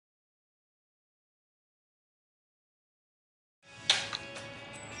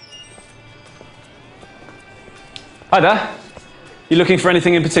Hi there. You looking for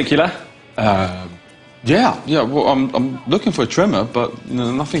anything in particular? Yeah. Well, I'm looking for a trimmer, but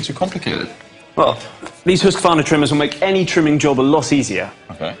nothing too complicated. Well, these Husqvarna trimmers will make any trimming job a lot easier.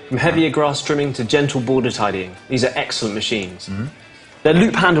 Okay. From heavier grass trimming to gentle border tidying, these are excellent machines. Their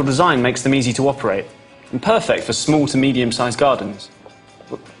loop handle design makes them easy to operate and perfect for small to medium-sized gardens.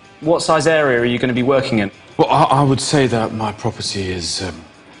 What size area are you going to be working in? Well, I would say that my property is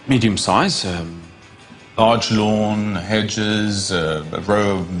medium size. Large lawn, hedges, a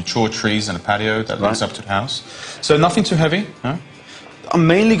row of mature trees and a patio that leads up to the house. So nothing too heavy, no? I'm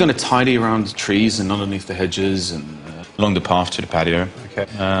mainly going to tidy around the trees and underneath the hedges and along the path to the patio. Okay.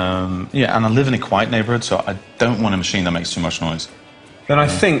 Yeah, and I live in a quiet neighborhood, so I don't want a machine that makes too much noise. Then I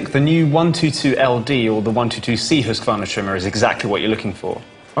think the new 122LD or the 122C Husqvarna trimmer is exactly what you're looking for.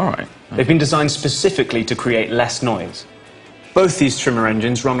 All right. They've been designed specifically to create less noise. Both these trimmer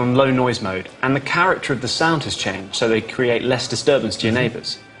engines run on low noise mode, and the character of the sound has changed, so they create less disturbance to your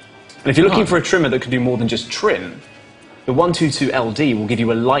neighbours. And if you're looking for a trimmer that can do more than just trim, the 122LD will give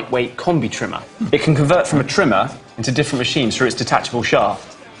you a lightweight combi trimmer. It can convert from a trimmer into different machines through its detachable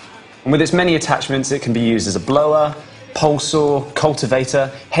shaft. And with its many attachments, it can be used as a blower, pole saw, cultivator,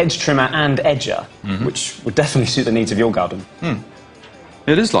 hedge trimmer and edger, which would definitely suit the needs of your garden.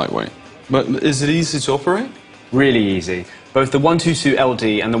 It is lightweight, but is it easy to operate? Really easy. Both the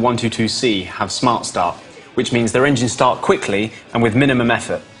 122LD and the 122C have Smart Start, which means their engines start quickly and with minimum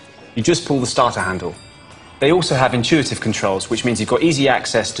effort. You just pull the starter handle. They also have intuitive controls, which means you've got easy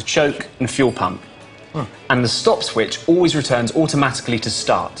access to choke and fuel pump. And the stop switch always returns automatically to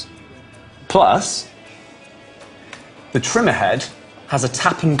start. Plus, the trimmer head has a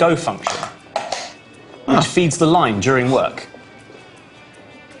tap and go function, which feeds the line during work.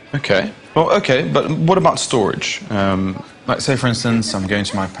 Okay. Well, okay, but what about storage? Like, say, for instance, I'm going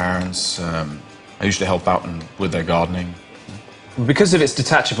to my parents'. I usually help out with their gardening. Because of its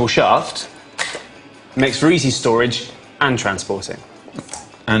detachable shaft, it makes for easy storage and transporting.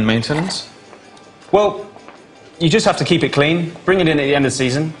 And maintenance? Well, you just have to keep it clean, bring it in at the end of the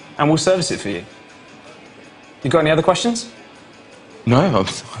season, and we'll service it for you. You got any other questions? No.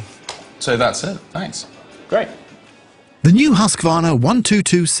 So that's it. Thanks. Great. The new Husqvarna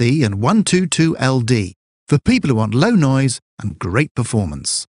 122C and 122LD for people who want low noise and great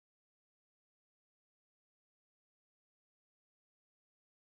performance.